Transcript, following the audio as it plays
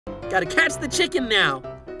Gotta catch the chicken now.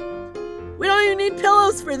 We don't even need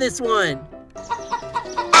pillows for this one.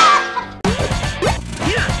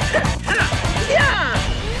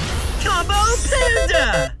 Combo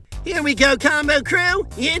Panda! Here we go, Combo Crew.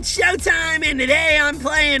 It's showtime, and today I'm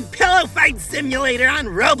playing Pillow Fight Simulator on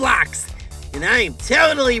Roblox. And I am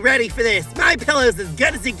totally ready for this. My pillow's as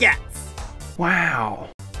good as it gets. Wow.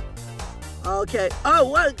 Okay. Oh,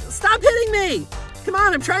 what? Stop hitting me! Come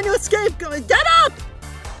on, I'm trying to escape. Get up!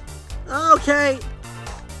 Okay.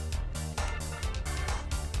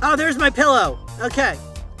 Oh, there's my pillow. Okay.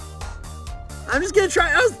 I'm just gonna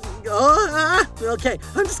try. Okay.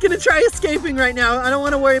 I'm just gonna try escaping right now. I don't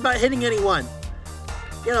want to worry about hitting anyone.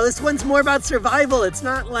 You know, this one's more about survival. It's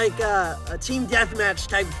not like a team deathmatch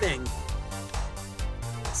type thing.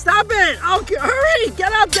 Stop it! Oh, hurry!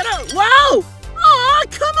 Get up! Get up! Whoa! Oh,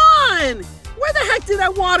 come on! Where the heck did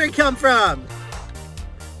that water come from?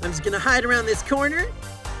 I'm just gonna hide around this corner.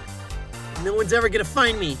 No one's ever gonna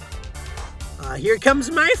find me. Here comes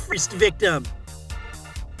my first victim.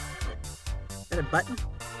 Is that a button?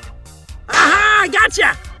 Aha!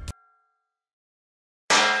 Gotcha!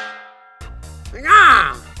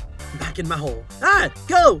 Ah! I'm back in my hole.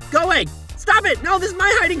 Go away! Stop it! No, this is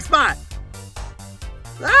my hiding spot.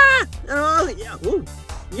 Ah! Oh, yeah. Ooh.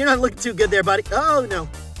 You're not looking too good there, buddy. Oh, no.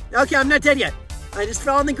 Okay, I'm not dead yet. I just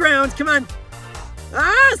fell on the ground. Come on.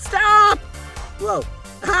 Stop! Whoa.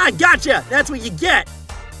 Gotcha! That's what you get.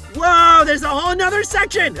 Whoa, there's a whole nother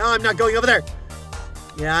section. Oh, I'm not going over there.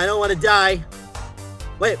 Yeah, I don't want to die.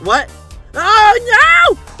 Wait, what? Oh,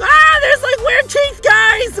 no! There's like weird teeth,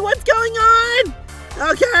 guys! What's going on?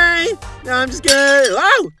 Okay. No, I'm just gonna...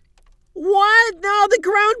 Oh! What? No, the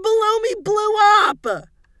ground below me blew up!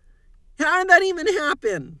 How did that even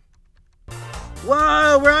happen?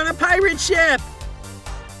 Whoa, we're on a pirate ship!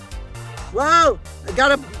 Whoa! I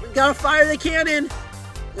gotta fire the cannon!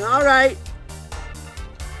 Alright.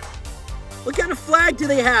 What kind of flag do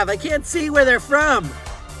they have? I can't see where they're from.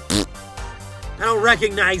 I don't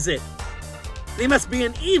recognize it. They must be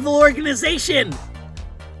an evil organization.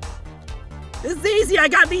 This is easy, I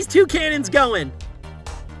got these two cannons going.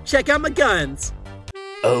 Check out my guns.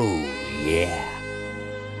 Oh, yeah.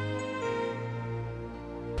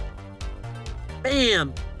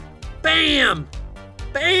 Bam! Bam!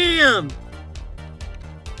 Bam!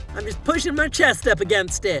 I'm just pushing my chest up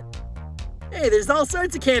against it. Hey, there's all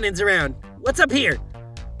sorts of cannons around. What's up here?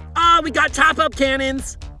 Oh, we got top-up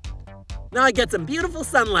cannons. Now I get some beautiful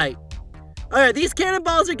sunlight. All right, these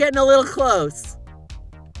cannonballs are getting a little close.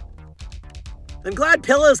 I'm glad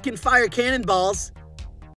pillows can fire cannonballs.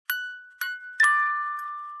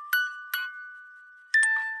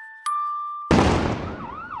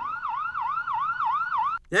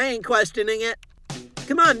 I ain't questioning it.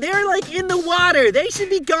 Come on, they're like in the water. They should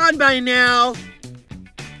be gone by now.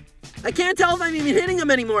 I can't tell if I'm even hitting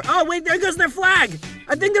them anymore. Oh, wait, there goes their flag.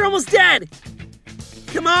 I think they're almost dead.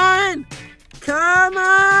 Come on. Come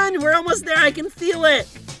on. We're almost there. I can feel it.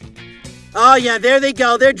 Oh, yeah, there they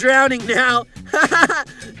go. They're drowning now.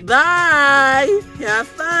 Bye. Have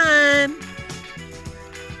fun.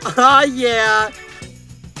 Oh, yeah.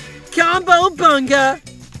 Combo bunga.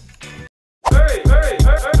 Hurry.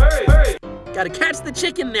 Gotta catch the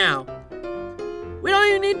chicken now. We don't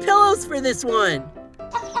even need pillows for this one.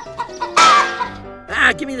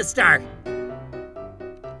 Give me the star.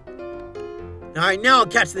 All right, now I'll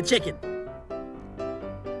catch the chicken.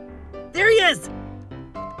 There he is.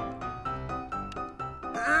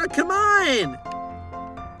 Come on.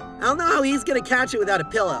 I don't know how he's gonna catch it without a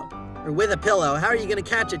pillow. Or with a pillow. How are you gonna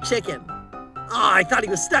catch a chicken? Oh, I thought he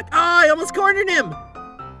was stuck. Oh, I almost cornered him.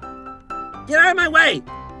 Get out of my way.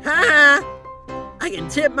 Ha! I can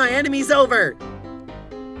tip my enemies over.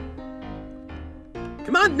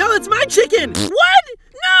 Come on, no, it's my chicken. What?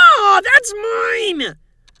 No, that's mine.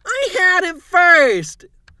 I had it first.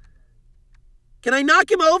 Can I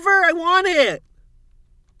knock him over? I want it.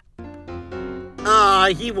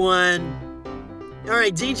 Aw, he won. All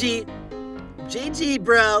right, GG. GG,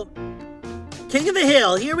 bro. King of the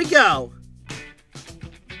hill, here we go.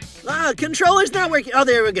 Controller's not working. Oh,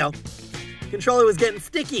 there we go. Controller was getting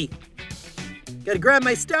sticky. Gotta grab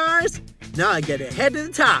my stars. Now I gotta head to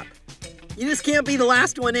the top. You just can't be the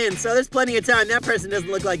last one in, so there's plenty of time. That person doesn't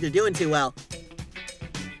look like they're doing too well.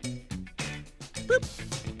 Boop.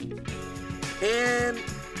 And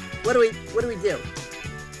what do we do?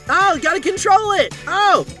 Oh, gotta control it.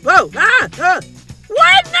 Oh, whoa,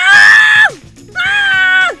 what? No!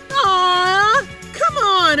 Aw, come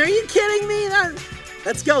on, are you kidding me?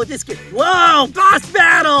 Let's go with this kid. Whoa, boss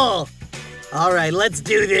battle! All right, let's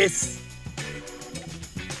do this.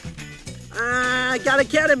 Gotta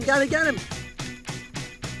get him.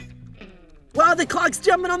 Oh, the clock's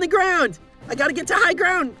jumping on the ground. I gotta get to high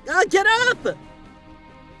ground. Get up.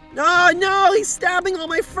 Oh, no, he's stabbing all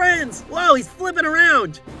my friends. Whoa, he's flipping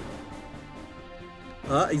around.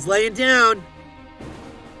 He's laying down.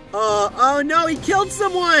 Oh, no, he killed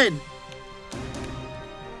someone.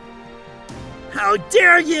 How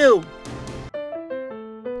dare you?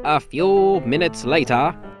 A few minutes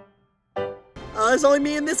later. There's only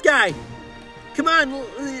me and this guy. Come on,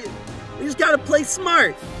 we just gotta play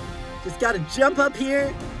smart. Just gotta jump up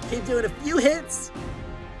here, keep doing a few hits.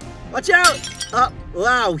 Watch out! Oh,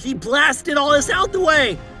 wow, he blasted all his health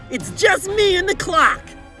away. It's just me and the clock.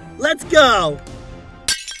 Let's go.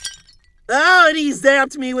 Oh, and he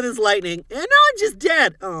zapped me with his lightning. And now I'm just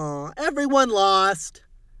dead. Oh, everyone lost.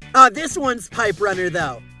 This one's Pipe Runner,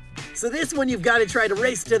 though. So this one you've got to try to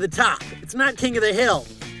race to the top. It's not King of the Hill.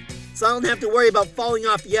 So I don't have to worry about falling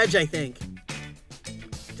off the edge, I think.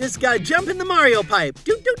 Just gotta jump in the Mario pipe.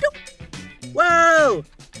 Doop, doop, doop. Whoa!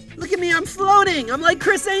 Look at me, I'm floating. I'm like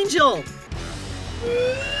Chris Angel.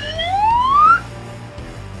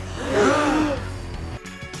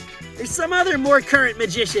 There's some other more current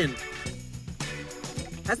magician.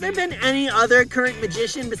 Has there been any other current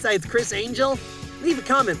magician besides Chris Angel? Leave a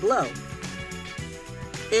comment below.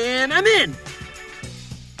 And I'm in.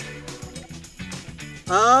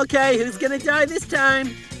 Okay, who's gonna die this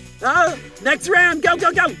time? Oh, next round, go,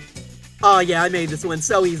 go, go. Oh yeah, I made this one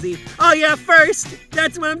so easy. Oh yeah, first,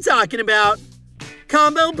 that's what I'm talking about.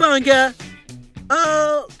 Combo bunga.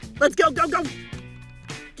 Oh, let's go, go, go.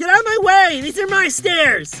 Get out of my way, these are my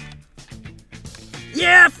stairs.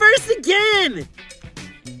 Yeah, first again.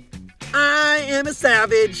 I am a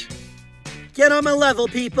savage. Get on my level,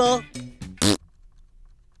 people.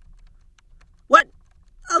 What?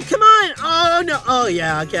 Oh, come on. Oh, no. Oh,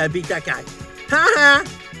 yeah, okay, I beat that guy. Haha.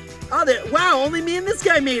 Oh, wow, only me and this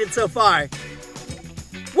guy made it so far.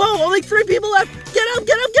 Whoa, only 3 people left. Get up,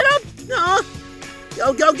 get up, get up. No.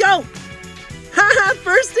 Go, go, go. Haha,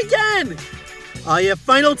 first again. Oh, yeah,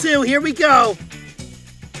 final 2. Here we go.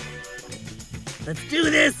 Let's do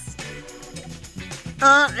this.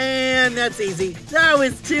 And that's easy. That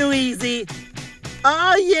was too easy.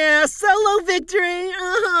 Oh, yeah, solo victory.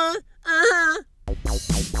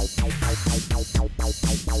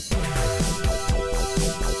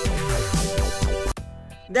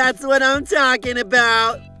 That's what I'm talking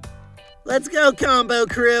about. Let's go, combo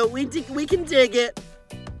crew. We can dig it.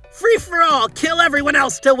 Free for all. Kill everyone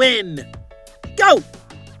else to win. Go.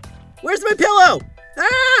 Where's my pillow?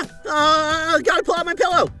 Gotta pull out my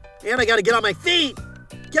pillow. And I gotta get on my feet.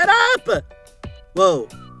 Get up. Whoa.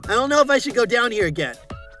 I don't know if I should go down here again.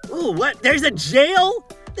 Ooh, what? There's a jail?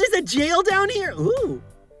 There's a jail down here? Ooh.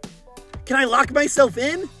 Can I lock myself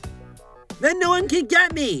in? Then no one can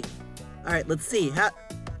get me. All right, let's see.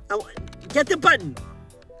 Get the button.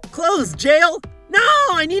 Close, jail. No,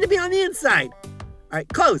 I need to be on the inside. All right,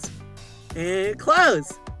 close. And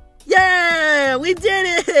close. Yeah, we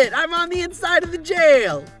did it. I'm on the inside of the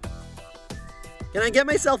jail. Can I get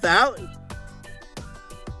myself out?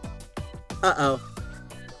 Uh-oh.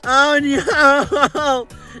 Oh, no.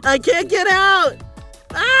 I can't get out.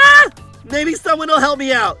 Maybe someone will help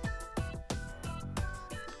me out.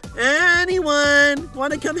 Anyone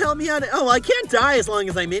want to come help me out? Oh, well, I can't die as long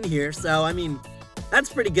as I'm in here, so, I mean,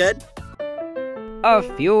 that's pretty good. A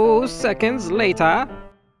few seconds later.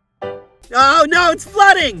 Oh, no, it's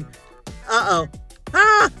flooding. Uh-oh.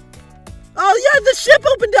 Oh, yeah, the ship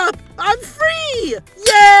opened up. I'm free.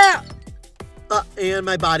 Yeah. And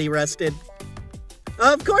my body rested.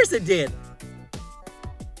 Of course it did.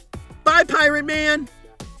 Bye, Pirate Man.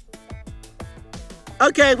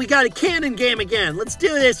 Okay, we got a cannon game again. Let's do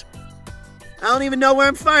this. I don't even know where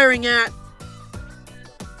I'm firing at.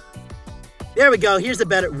 There we go. Here's a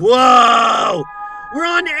better... Whoa! We're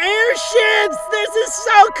on airships! This is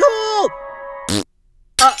so cool!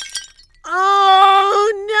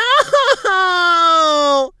 Oh, no!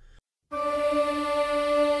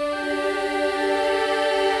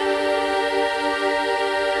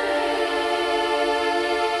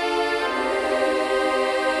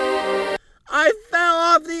 I fell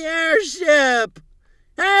off the airship!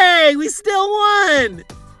 Hey, we still won!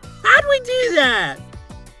 How'd we do that?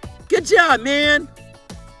 Good job, man!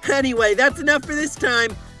 Anyway, that's enough for this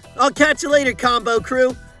time. I'll catch you later, combo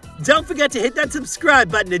crew. Don't forget to hit that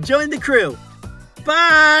subscribe button to join the crew.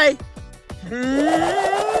 Bye!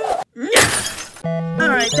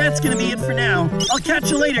 Alright, that's gonna be it for now. I'll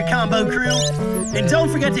catch you later, combo crew. And don't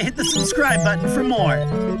forget to hit the subscribe button for more.